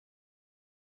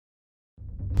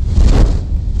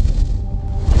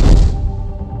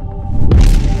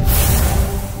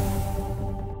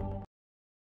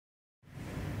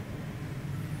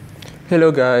Hello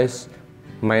guys,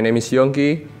 my name is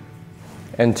Youngky,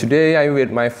 and today I'm with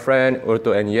my friend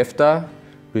Ortho and Yefta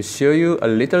to show you a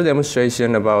little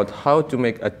demonstration about how to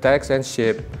make a text and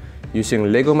shape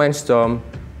using Lego Mindstorm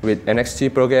with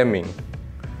NXT programming.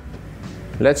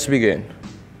 Let's begin.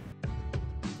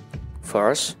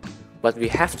 First, what we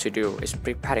have to do is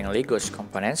preparing Lego's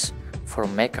components for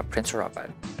make a printer robot.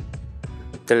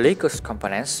 The Lego's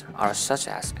components are such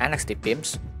as NXT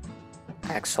beams,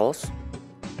 axles,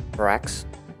 racks,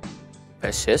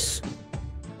 bases,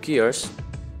 gears,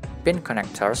 pin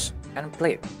connectors, and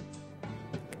plate.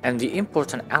 And the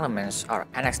important elements are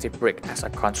NXT brick as a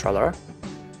controller,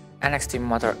 NXT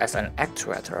motor as an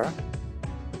actuator,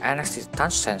 NXT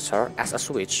touch sensor as a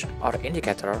switch or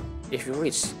indicator if you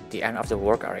reach the end of the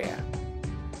work area.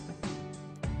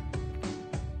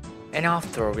 And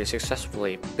after we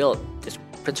successfully built this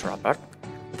printer robot,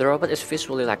 the robot is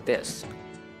visually like this.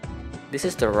 This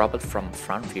is the robot from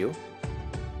front view,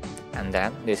 and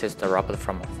then this is the robot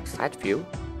from side view,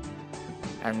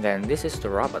 and then this is the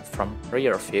robot from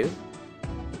rear view,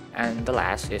 and the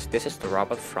last is this is the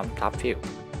robot from top view.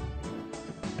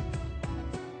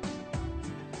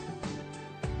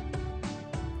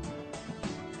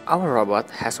 Our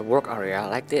robot has a work area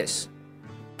like this,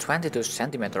 22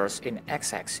 centimeters in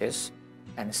x-axis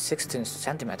and 16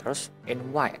 centimeters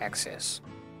in y-axis.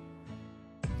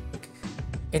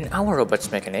 In our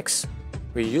robot's mechanics,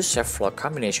 we use several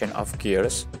combination of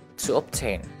gears to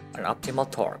obtain an optimal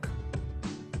torque.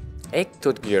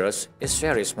 8-tooth gears is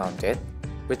series mounted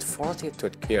with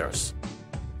 40-tooth gears,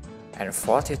 and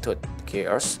 40-tooth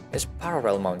gears is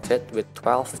parallel mounted with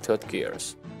 12-tooth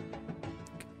gears.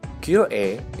 Gear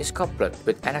A is coupled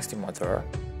with NXT motor,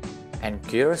 and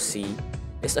Gear C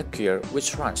is a gear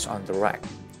which runs on the rack.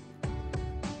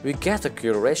 We get the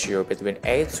gear ratio between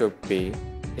A to B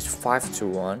is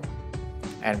 5:1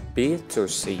 and B to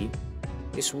C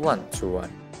is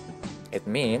 1:1. It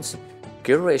means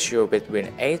gear ratio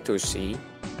between A to C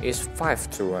is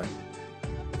 5:1.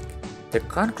 The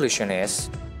conclusion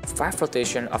is 5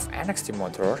 rotation of NXT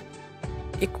motor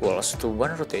equals to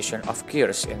 1 rotation of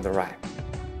gears in the rack.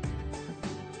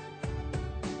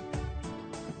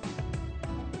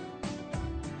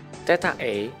 Theta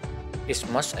A is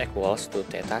most equals to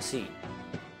theta C.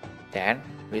 Then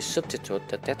we substitute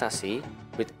the theta C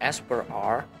with S per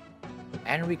R,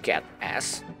 and we get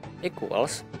S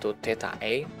equals to theta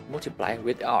A multiplied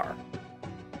with R.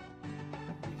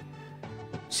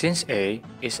 Since A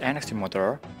is NXT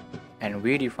motor, and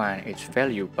we define its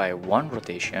value by 1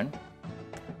 rotation,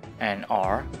 and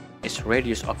R is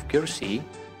radius of gear C,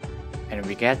 and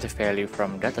we get the value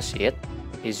from datasheet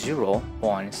is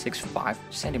 0.65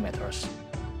 centimeters.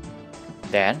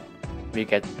 Then we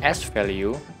get S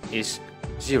value is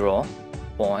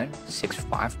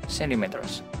 0.65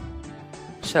 centimeters.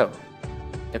 So,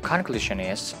 the conclusion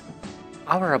is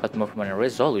our robot movement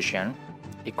resolution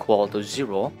equal to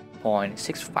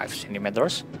 0.65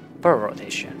 centimeters per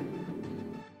rotation.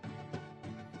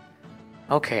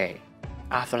 Okay,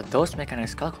 after those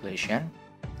mechanics calculation,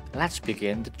 let's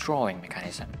begin the drawing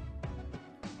mechanism.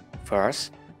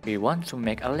 First, we want to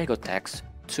make a Lego text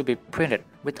to be printed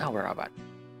with our robot.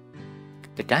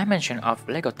 The dimension of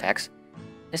Lego text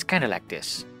is kinda like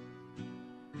this.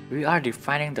 We are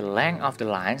defining the length of the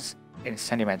lines in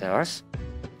centimeters,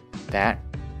 then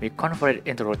we convert it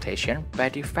into rotation by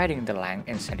dividing the length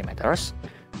in centimeters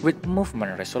with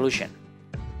movement resolution.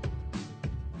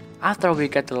 After we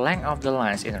get the length of the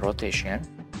lines in rotation,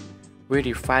 we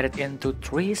divide it into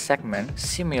 3 segments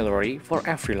similarly for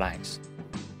every lines.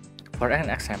 For an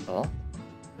example,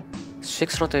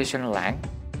 6 rotation length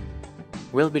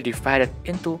will be divided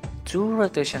into 2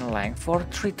 rotation length for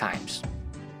 3 times.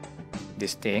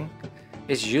 This thing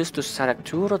is used to select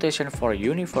 2 rotation for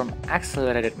uniform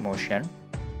accelerated motion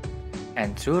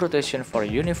and 2 rotation for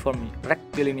uniform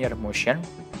rectilinear motion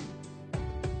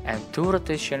and 2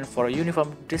 rotation for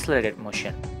uniform decelerated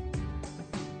motion.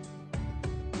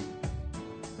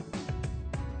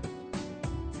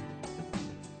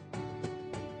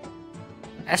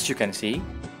 As you can see,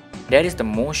 that is the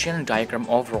motion diagram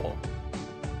overall.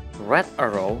 Red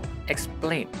arrow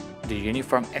explains the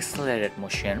uniform accelerated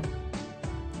motion,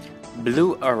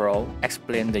 blue arrow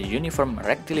explains the uniform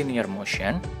rectilinear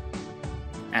motion,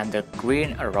 and the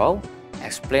green arrow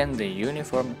explains the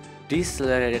uniform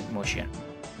decelerated motion.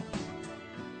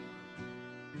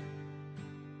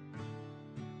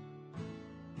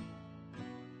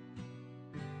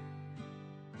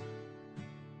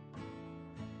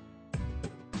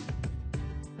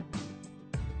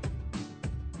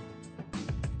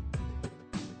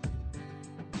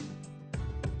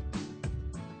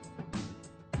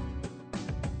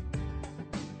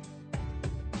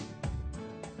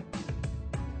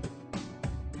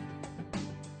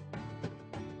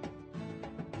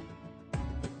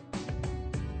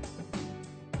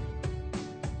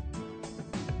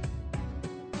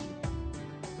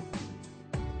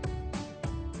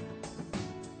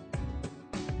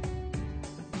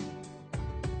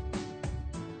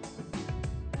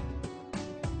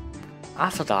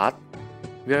 After that,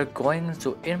 we are going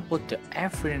to input the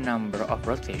every number of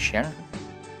rotation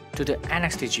to the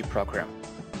NXTG program.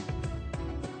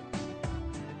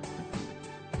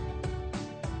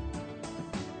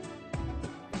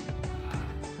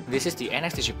 This is the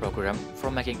NXTG program for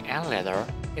making N letter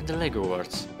in the Lego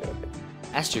words.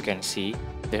 As you can see,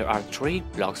 there are 3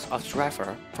 blocks of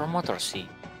driver for motor C.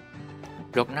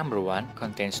 Block number 1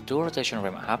 contains 2 rotation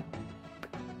ramp up,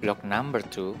 block number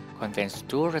 2 contains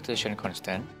 2 rotation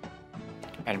constant,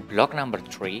 and block number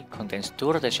 3 contains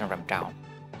 2 rotation ramp down.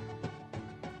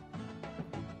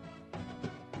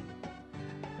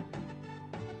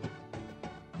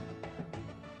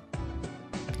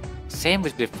 Same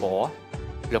with before,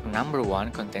 block number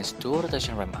 1 contains 2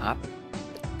 rotation ramp up,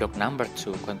 block number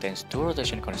 2 contains 2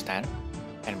 rotation constant,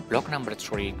 and block number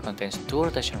 3 contains 2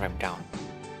 rotation ramp down.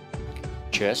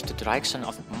 Just the direction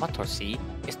of motor C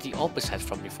is the opposite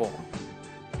from before.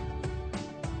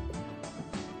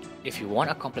 If you want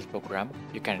a complete program,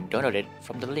 you can download it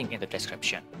from the link in the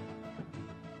description.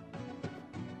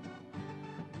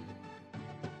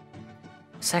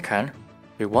 Second,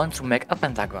 we want to make a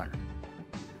pentagon.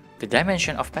 The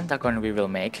dimension of pentagon we will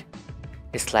make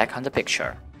is like on the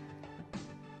picture.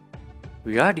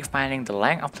 We are defining the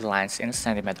length of the lines in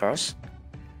centimeters,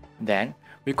 then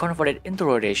we convert it into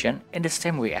rotation in the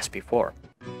same way as before.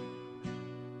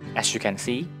 As you can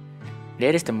see,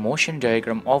 there is the motion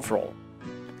diagram overall.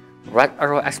 Red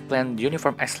arrow explains the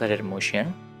uniform accelerated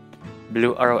motion,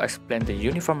 blue arrow explains the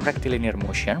uniform rectilinear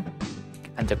motion,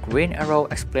 and the green arrow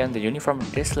explains the uniform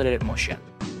decelerated motion.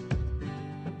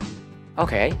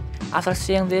 Okay, after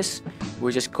seeing this,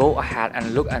 we just go ahead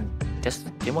and look at this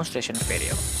demonstration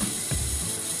video.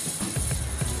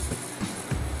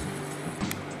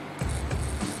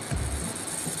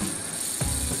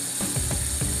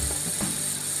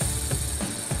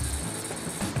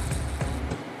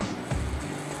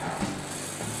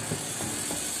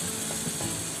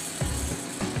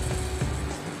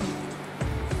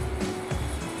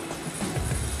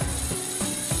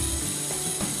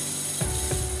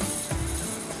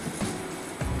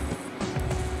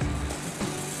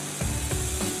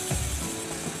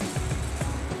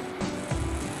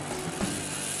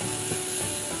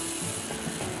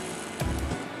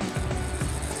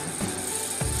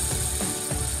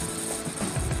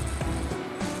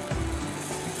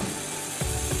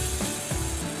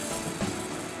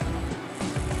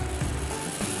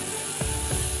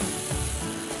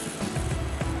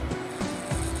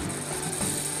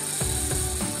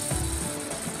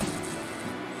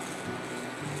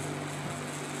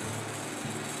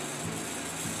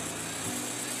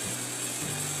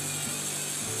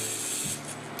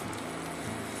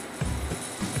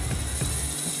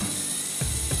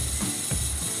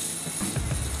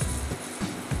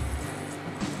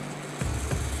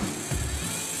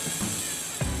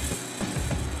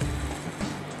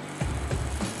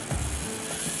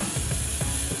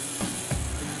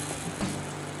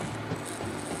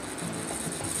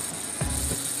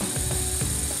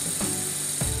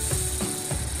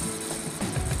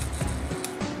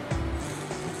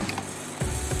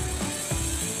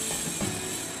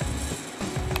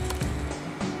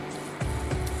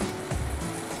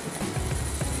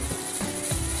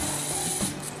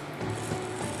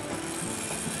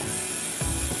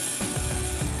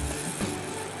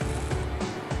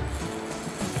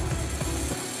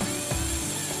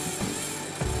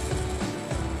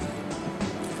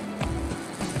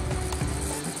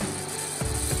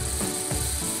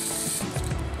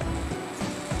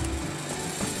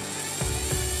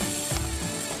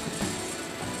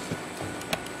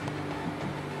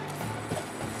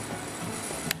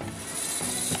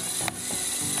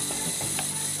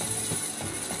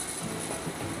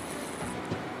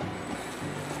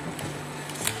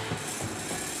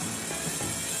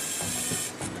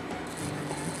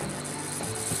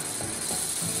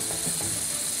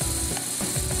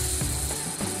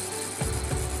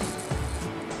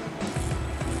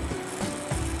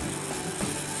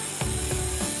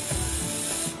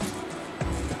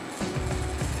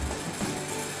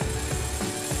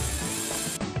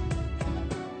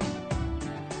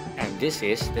 This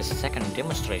is the second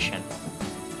demonstration.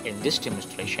 In this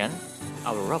demonstration,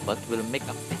 our robot will make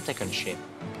a pentagon shape.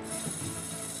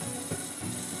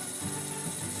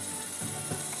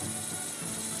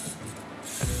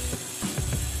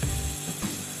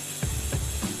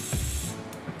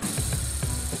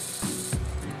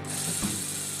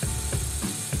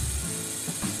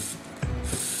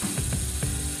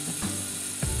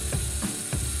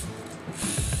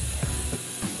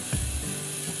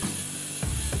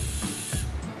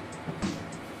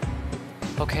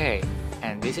 Okay,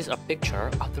 and this is a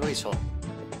picture of the result.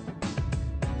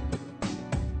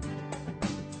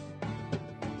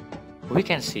 We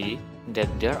can see that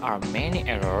there are many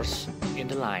errors in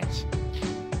the lines.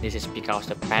 This is because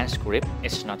the pen's grip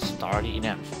is not sturdy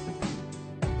enough.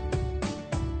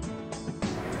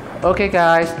 Okay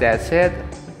guys, that's it.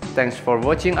 Thanks for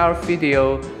watching our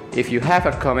video. If you have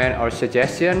a comment or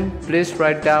suggestion, please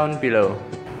write down below.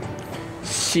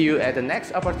 See you at the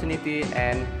next opportunity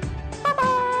and